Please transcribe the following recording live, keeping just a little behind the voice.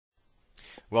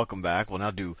Welcome back. We'll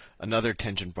now do another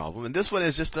tension problem. And this one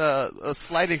is just a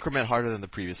slight increment harder than the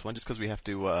previous one, just because we have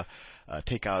to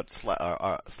take out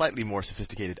slightly more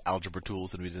sophisticated algebra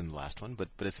tools than we did in the last one. But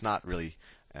it's not really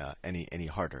any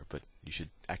harder. But you should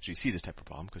actually see this type of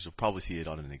problem, because you'll probably see it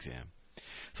on an exam.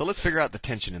 So let's figure out the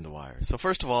tension in the wire. So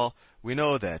first of all, we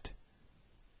know that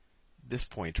this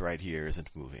point right here isn't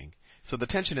moving. So the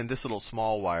tension in this little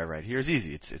small wire right here is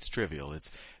easy. It's trivial.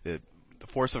 It's the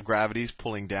force of gravity is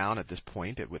pulling down at this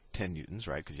point with 10 newtons,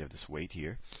 right? Because you have this weight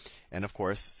here. And of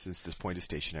course, since this point is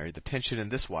stationary, the tension in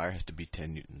this wire has to be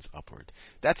 10 newtons upward.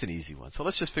 That's an easy one. So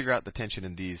let's just figure out the tension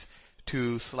in these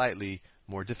two slightly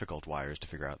more difficult wires to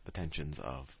figure out the tensions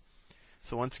of.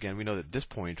 So once again, we know that this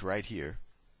point right here,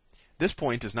 this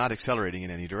point is not accelerating in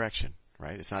any direction,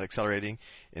 right? It's not accelerating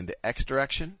in the x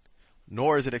direction,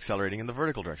 nor is it accelerating in the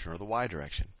vertical direction or the y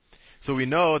direction. So we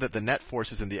know that the net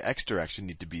forces in the x direction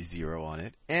need to be 0 on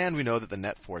it, and we know that the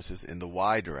net forces in the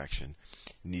y direction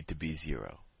need to be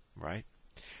 0, right?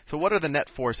 So what are the net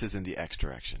forces in the x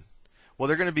direction? Well,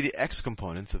 they're going to be the x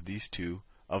components of these two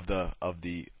of the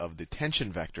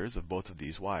tension vectors of both of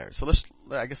these wires. So let's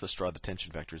draw the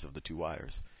tension vectors of the two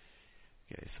wires.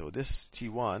 Okay, so this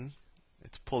T1,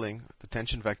 it's pulling, the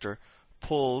tension vector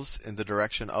pulls in the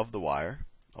direction of the wire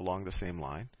along the same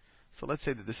line. So let's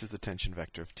say that this is the tension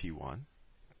vector of T1.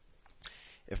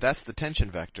 If that's the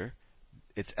tension vector,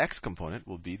 its x component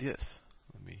will be this.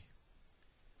 Let me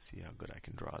see how good I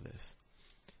can draw this.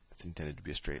 It's intended to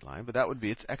be a straight line, but that would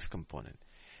be its x component.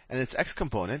 And its x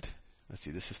component, let's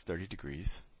see, this is 30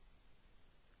 degrees.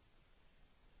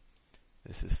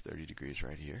 This is 30 degrees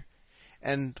right here.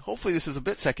 And hopefully this is a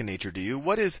bit second nature to you.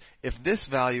 What is, if this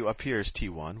value up here is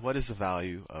T1, what is the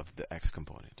value of the x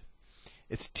component?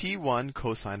 It's T1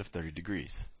 cosine of 30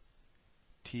 degrees.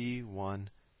 T1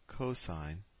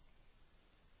 cosine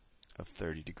of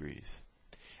 30 degrees.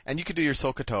 And you could do your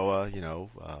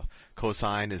SOHCAHTOA,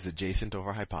 cosine is adjacent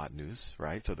over hypotenuse,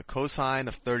 right? So the cosine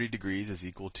of 30 degrees is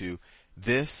equal to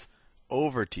this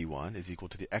over T1 is equal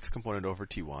to the x component over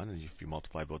T1. And if you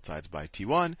multiply both sides by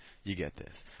T1, you get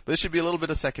this. But this should be a little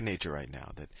bit of second nature right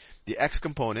now, that the x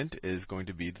component is going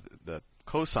to be the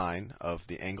cosine of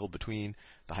the angle between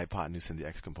the hypotenuse and the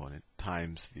x component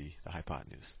times the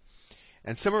hypotenuse.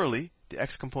 And similarly, the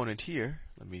x component here,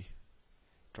 let me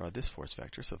draw this force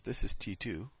vector. So if this is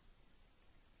T2,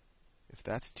 if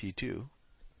that's T2,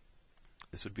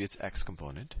 this would be its x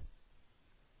component.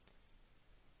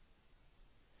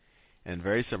 And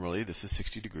very similarly, this is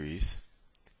 60 degrees.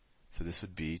 So this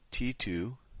would be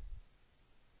T2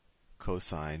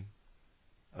 cosine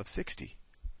of 60.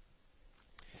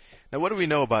 Now, what do we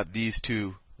know about these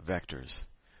two vectors?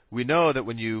 We know that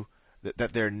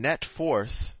that their net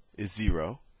force is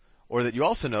 0, or that you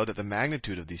also know that the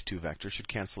magnitude of these two vectors should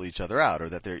cancel each other out, or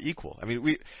that they're equal. I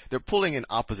mean, they're pulling in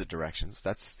opposite directions.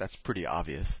 That's pretty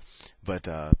obvious. But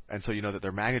and so you know that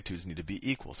their magnitudes need to be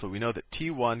equal. So we know that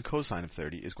T1 cosine of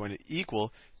 30 is going to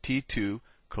equal T2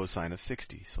 cosine of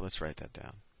 60. So let's write that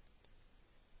down.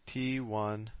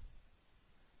 T1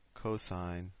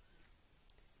 cosine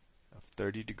of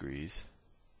 30 degrees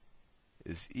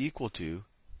is equal to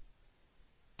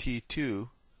T2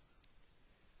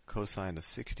 cosine of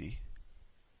 60.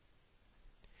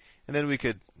 And then we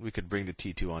could bring the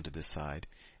T2 onto this side.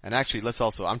 And actually,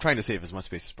 I'm trying to save as much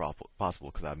space as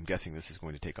possible, because I'm guessing this is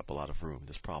going to take up a lot of room,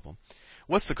 this problem.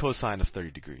 What's the cosine of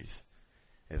 30 degrees?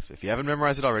 If you haven't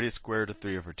memorized it already, it's square root of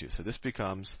 3 over 2. So this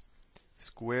becomes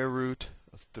square root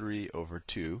of 3 over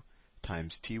 2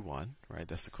 times T1, right?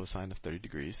 That's the cosine of 30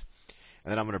 degrees.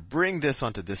 And then I'm going to bring this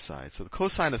onto this side. So the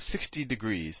cosine of 60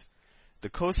 degrees,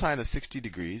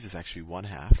 is actually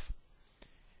 1/2.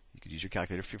 You could use your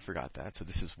calculator if you forgot that. So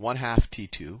this is 1/2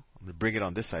 T2. I'm going to bring it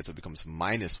on this side so it becomes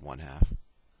minus 1/2.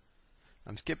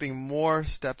 I'm skipping more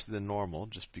steps than normal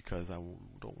just because I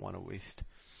don't want to waste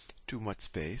too much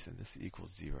space, and this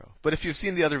equals 0. But if you've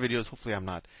seen the other videos, hopefully I'm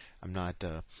not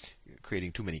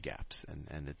creating too many gaps,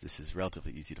 and that this is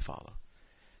relatively easy to follow.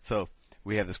 So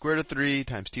we have the square root of 3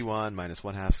 times T1 minus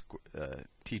 1/2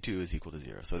 T2 is equal to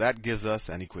 0. So that gives us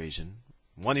an equation,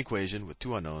 one equation with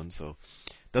two unknowns. So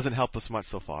it doesn't help us much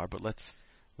so far, but let's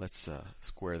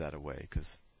square that away,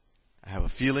 because I have a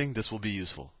feeling this will be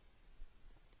useful.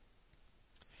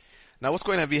 Now, what's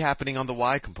going to be happening on the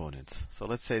y components? So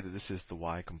let's say that this is the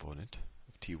y component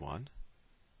of T1,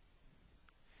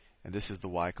 and this is the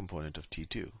y component of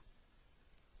T2.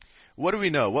 What do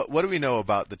we know? What do we know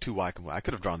about the two y components? I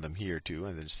could have drawn them here too,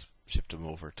 and then just shift them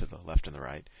over to the left and the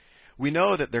right. We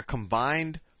know that their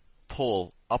combined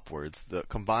pull upwards, the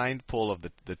combined pull of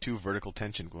the two vertical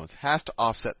tension components, has to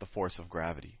offset the force of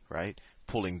gravity, right?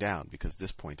 Pulling down, because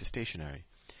this point is stationary.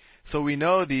 So we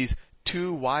know these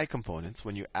two y components,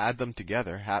 when you add them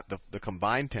together, the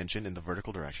combined tension in the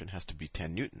vertical direction has to be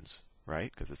 10 newtons,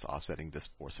 right? Because it's offsetting this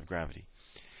force of gravity.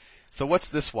 So what's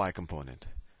this y component?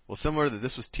 Well, similar to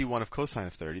this was t1 of cosine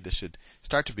of 30, this should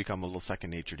start to become a little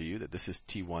second nature to you, that this is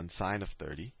t1 sine of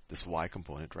 30, this y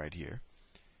component right here.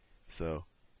 So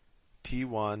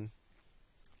t1,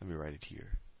 let me write it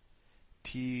here,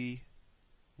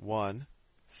 t1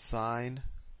 sine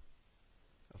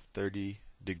of 30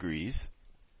 degrees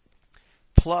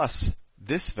plus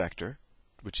this vector,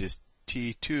 which is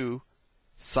t2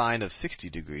 sine of 60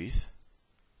 degrees,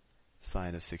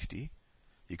 sine of 60.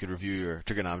 You could review your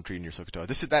trigonometry in your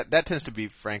SOHCAHTOA. That tends to be,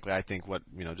 frankly, I think what,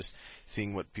 just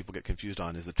seeing what people get confused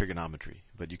on is the trigonometry.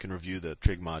 But you can review the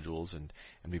trig modules and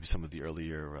maybe some of the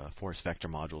earlier force vector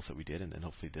modules that we did, and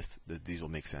hopefully these will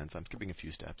make sense. I'm skipping a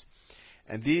few steps.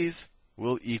 And these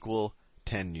will equal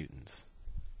 10 newtons.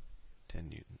 10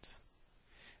 newtons.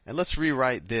 And let's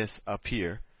rewrite this up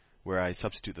here where I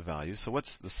substitute the values. So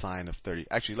what's the sine of 30?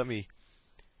 Actually, let me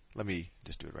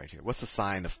just do it right here. What's the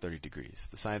sine of 30 degrees?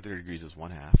 The sine of 30 degrees is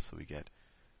 1/2, so we get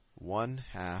 1/2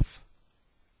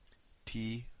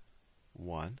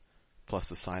 t1 plus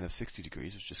the sine of 60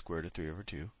 degrees, which is square root of 3 over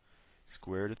 2.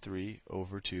 Square root of 3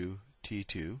 over 2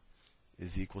 t2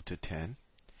 is equal to 10.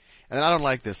 And then I don't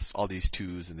like this, all these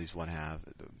 2's and these 1/2,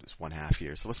 this 1/2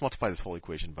 here. So let's multiply this whole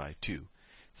equation by 2.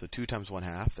 So 2 times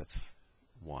 1/2, that's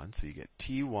 1. So you get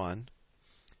t1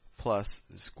 plus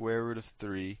the square root of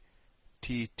 3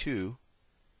 t2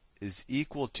 is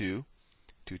equal to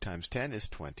 2 times 10 is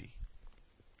 20.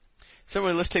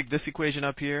 Similarly, let's take this equation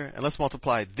up here and let's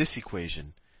multiply this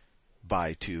equation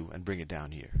by 2 and bring it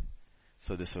down here.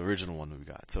 So this original one we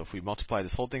got. So if we multiply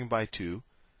this whole thing by 2,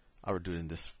 I would do it in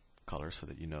this color so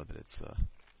that you know that it's the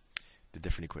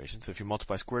different equation. So if you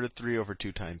multiply square root of 3 over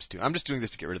 2 times 2, I'm just doing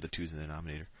this to get rid of the 2's in the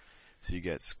denominator. So you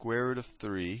get square root of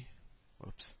 3,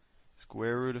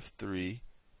 square root of 3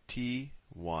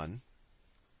 t1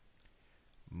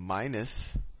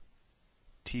 minus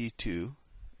t2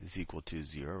 is equal to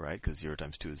 0, right? Because 0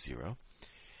 times 2 is 0.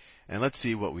 And let's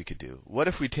see what we could do. What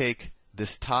if we take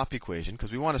this top equation,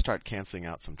 because we want to start canceling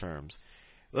out some terms.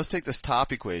 Let's take this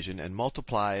top equation and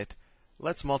multiply it.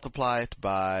 Let's multiply it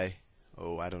by,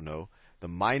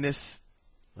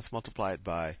 let's multiply it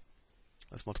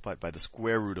by the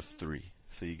square root of 3.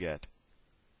 So you get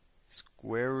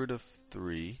square root of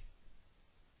 3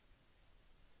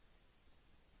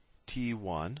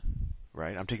 t1,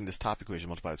 right? I'm taking this top equation,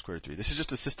 multiply the square root of 3. This is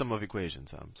just a system of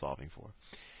equations I'm solving for.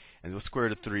 And the square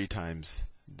root of 3 times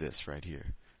this right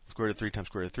here. Square root of 3 times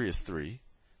square root of 3 is 3.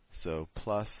 So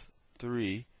plus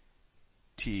 3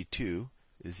 t2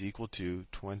 is equal to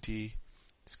 20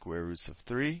 square roots of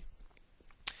 3.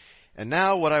 And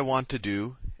now what I want to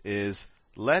do is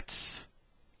let's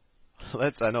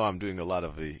I know I'm doing a lot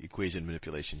of equation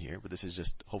manipulation here, but this is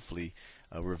just hopefully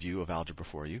a review of algebra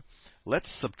for you. Let's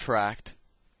subtract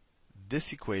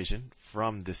this equation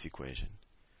from this equation,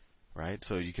 right?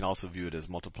 So you can also view it as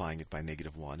multiplying it by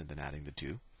 -1 and then adding the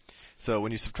 2. So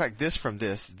when you subtract this from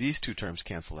this, these two terms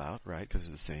cancel out, right? Because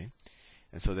they're the same.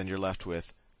 And so then you're left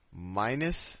with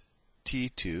minus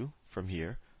t2 from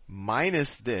here,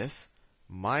 minus this,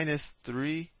 minus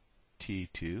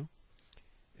 3t2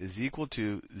 is equal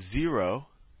to 0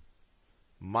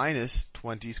 minus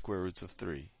 20 square roots of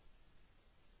 3.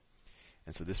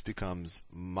 And so this becomes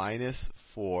minus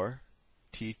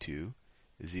 4t2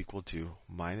 is equal to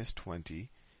minus 20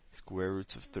 square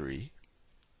roots of 3.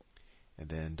 And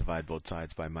then divide both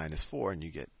sides by minus 4, and you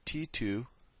get t2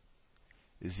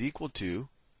 is equal to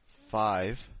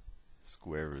 5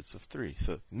 square roots of 3.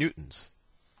 So newtons.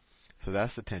 So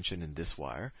that's the tension in this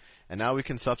wire. And now we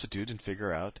can substitute and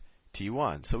figure out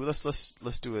T1. So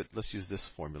let's do it. Let's use this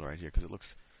formula right here because it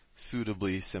looks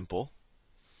suitably simple.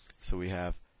 So we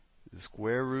have the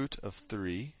square root of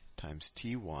 3 times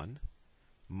T1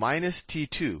 minus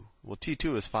T2. Well,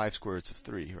 T2 is 5 square roots of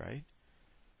 3, right?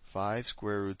 5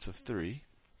 square roots of 3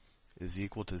 is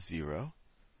equal to 0.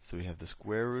 So we have the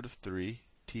square root of 3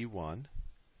 T1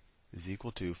 is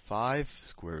equal to 5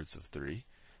 square roots of 3.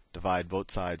 Divide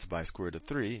both sides by square root of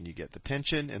 3, and you get the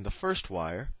tension in the first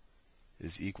wire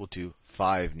is equal to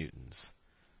 5 newtons.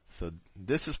 So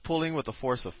this is pulling with a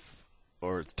force of,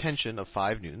 or tension of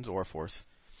 5 newtons, or force.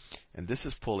 And this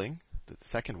is pulling, the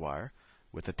second wire,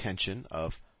 with a tension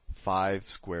of 5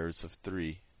 square roots of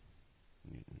 3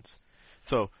 newtons.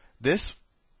 So this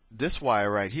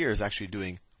wire right here is actually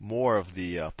doing more of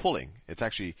the pulling. It's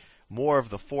actually more of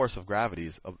the force of gravity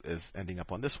is ending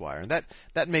up on this wire. And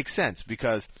that makes sense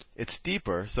because it's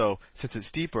steeper. So since it's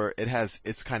steeper,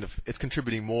 it's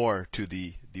contributing more to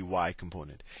the y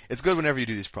component. It's good whenever you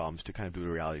do these problems to kind of do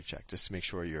a reality check, just to make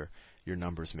sure your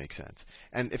numbers make sense.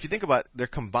 And if you think about their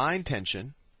combined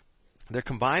tension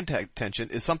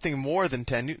is something more than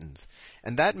 10 newtons.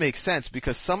 And that makes sense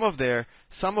because some of the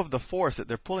force that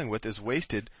they're pulling with is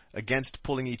wasted against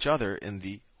pulling each other in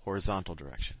the horizontal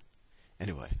direction.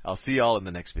 Anyway, I'll see y'all in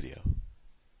the next video.